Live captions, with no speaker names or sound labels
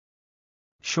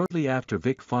Shortly after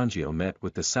Vic Fangio met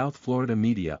with the South Florida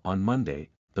media on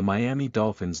Monday, the Miami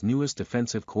Dolphins' newest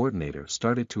defensive coordinator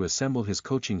started to assemble his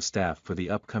coaching staff for the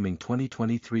upcoming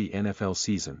 2023 NFL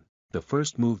season. The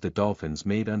first move the Dolphins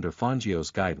made under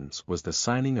Fangio's guidance was the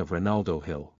signing of Ronaldo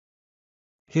Hill.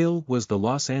 Hill was the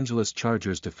Los Angeles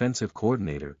Chargers defensive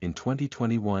coordinator in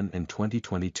 2021 and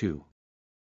 2022.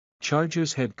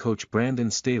 Chargers head coach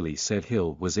Brandon Staley said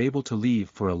Hill was able to leave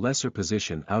for a lesser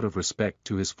position out of respect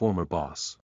to his former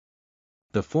boss.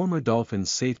 The former Dolphins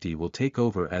safety will take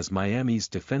over as Miami's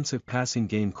defensive passing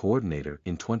game coordinator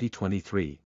in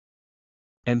 2023.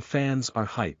 And fans are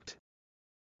hyped.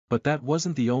 But that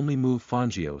wasn't the only move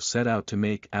Fangio set out to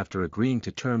make after agreeing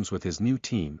to terms with his new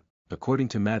team. According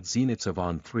to Matt Zenitz of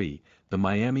On3, the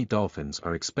Miami Dolphins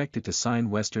are expected to sign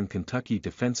Western Kentucky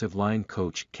defensive line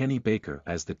coach Kenny Baker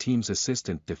as the team's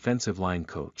assistant defensive line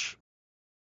coach.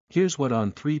 Here's what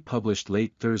On3 published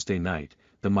late Thursday night: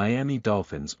 the Miami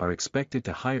Dolphins are expected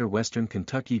to hire Western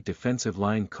Kentucky defensive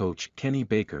line coach Kenny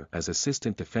Baker as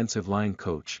assistant defensive line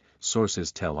coach,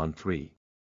 sources tell On3.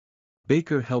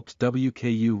 Baker helped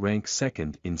WKU rank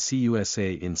second in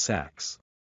CUSA in sacks,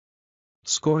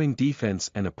 scoring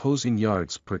defense and opposing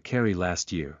yards per carry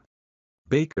last year.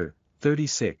 Baker,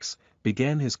 36,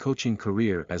 began his coaching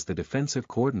career as the defensive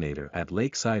coordinator at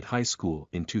Lakeside High School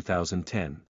in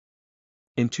 2010.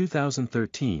 In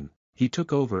 2013, he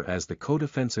took over as the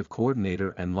co-defensive coordinator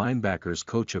and linebackers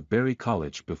coach of Berry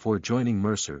College before joining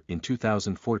Mercer in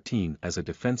 2014 as a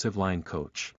defensive line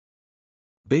coach.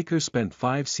 Baker spent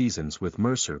 5 seasons with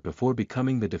Mercer before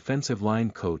becoming the defensive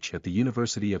line coach at the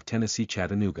University of Tennessee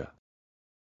Chattanooga.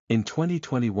 In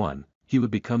 2021, he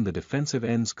would become the defensive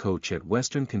ends coach at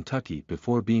Western Kentucky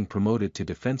before being promoted to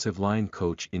defensive line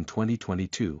coach in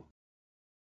 2022.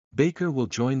 Baker will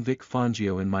join Vic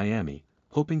Fangio in Miami,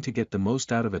 hoping to get the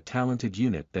most out of a talented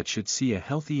unit that should see a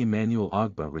healthy Emmanuel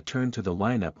Ogbah return to the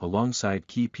lineup alongside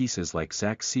key pieces like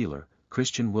Zach Sealer,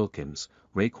 Christian Wilkins,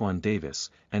 Raekwon Davis,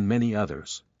 and many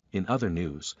others. In other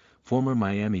news, former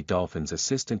Miami Dolphins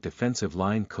assistant defensive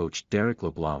line coach Derek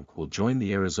LeBlanc will join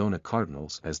the Arizona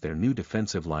Cardinals as their new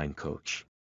defensive line coach.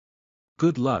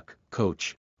 Good luck,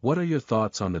 coach. What are your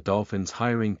thoughts on the Dolphins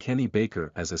hiring Kenny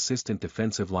Baker as assistant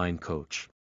defensive line coach?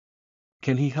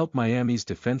 Can he help Miami's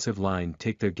defensive line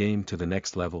take their game to the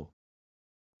next level?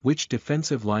 Which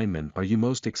defensive linemen are you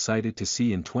most excited to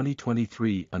see in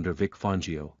 2023 under Vic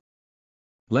Fangio?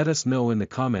 Let us know in the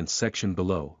comments section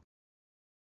below.